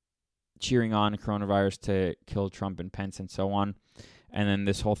cheering on coronavirus to kill Trump and Pence and so on, and then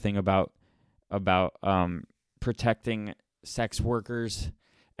this whole thing about protecting sex workers,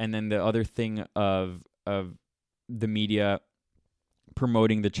 and then the other thing of the media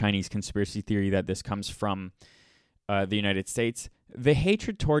promoting the Chinese conspiracy theory that this comes from the United States. The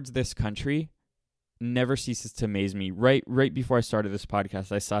hatred towards this country never ceases to amaze me. Right before I started this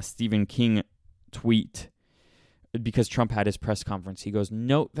podcast, I saw Stephen King tweet, because Trump had his press conference. He goes,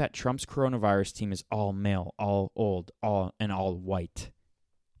 "Note that Trump's coronavirus team is all male, all old, all white."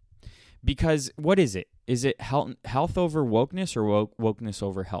 Because what is it? Is it health over wokeness or wokeness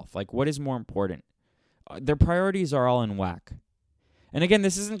over health? Like, what is more important? Their priorities are all in whack. And again,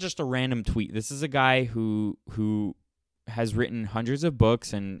 this isn't just a random tweet. This is a guy who has written hundreds of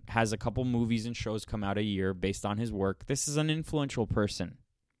books and has a couple movies and shows come out a year based on his work. This is an influential person.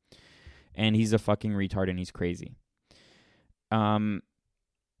 And he's a fucking retard and he's crazy. Yeah,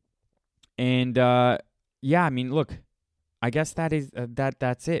 I mean, look, I guess that is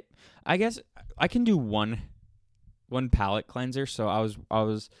that's it. I guess I can do one palate cleanser. So I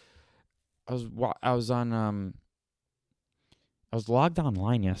was logged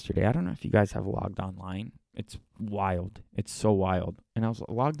online yesterday. I don't know if you guys have logged online. It's wild. It's so wild. And I was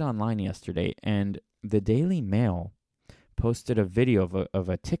logged online yesterday, and the Daily Mail posted a video of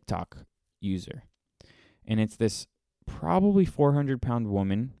a TikTok user. And it's this probably 400-pound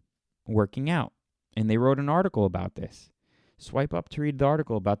woman working out. And they wrote an article about this. Swipe up to read the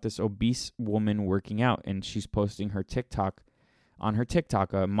article about this obese woman working out. And she's posting her TikTok, on her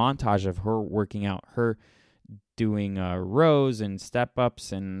TikTok, a montage of her working out. Her doing rows and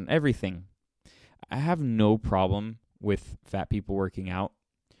step-ups and everything. I have no problem with fat people working out.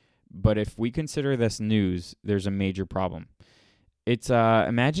 But if we consider this news, there's a major problem. It's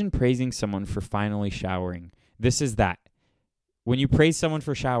imagine praising someone for finally showering. This is that. When you praise someone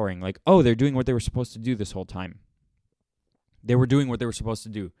for showering, like, oh, they're doing what they were supposed to do this whole time. They were doing what they were supposed to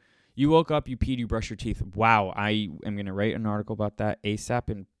do. You woke up, you peed, you brushed your teeth. Wow, I am going to write an article about that ASAP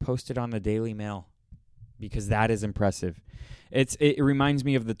and post it on the Daily Mail because that is impressive. It reminds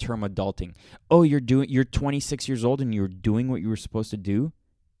me of the term adulting. Oh, you're 26 years old and you're doing what you were supposed to do?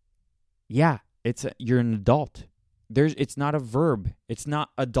 Yeah, you're an adult. It's not a verb. It's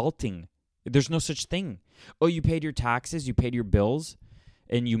not adulting. There's no such thing. Oh, you paid your taxes, you paid your bills,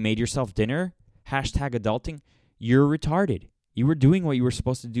 and you made yourself dinner? Hashtag adulting. You're retarded. You were doing what you were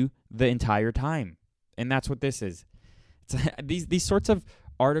supposed to do the entire time. And that's what this is. These sorts of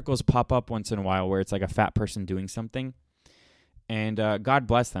articles pop up once in a while where it's like a fat person doing something. And God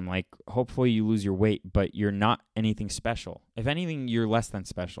bless them. Like, hopefully you lose your weight, but you're not anything special. If anything, you're less than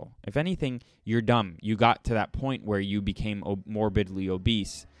special. If anything, you're dumb. You got to that point where you became morbidly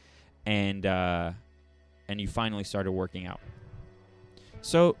obese, and you finally started working out.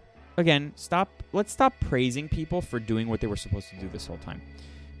 So, again, let's stop praising people for doing what they were supposed to do this whole time.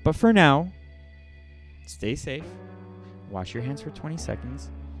 But for now, stay safe. Wash your hands for 20 seconds.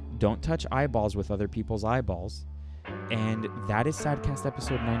 Don't touch eyeballs with other people's eyeballs. And that is Sadcast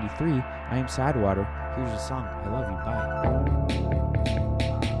episode 93. I am Sadwater. Here's your song. I love you. Bye.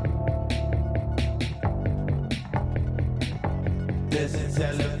 There's a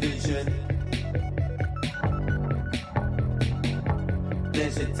television.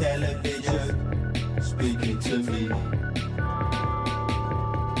 There's a television speaking to me.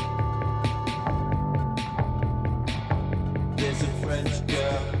 There's a French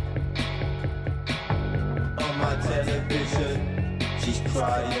girl on my television. She's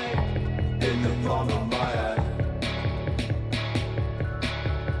crying in the palm of my hand.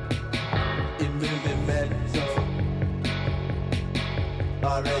 In moving mental, I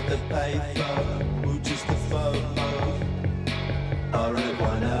read the paper, or just a photo. I read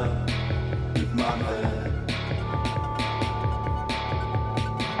one out with my hand.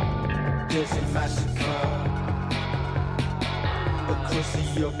 There's a massacre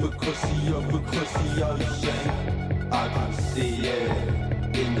across the ocean. I can see it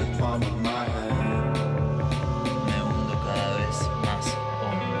in the palm of my hand.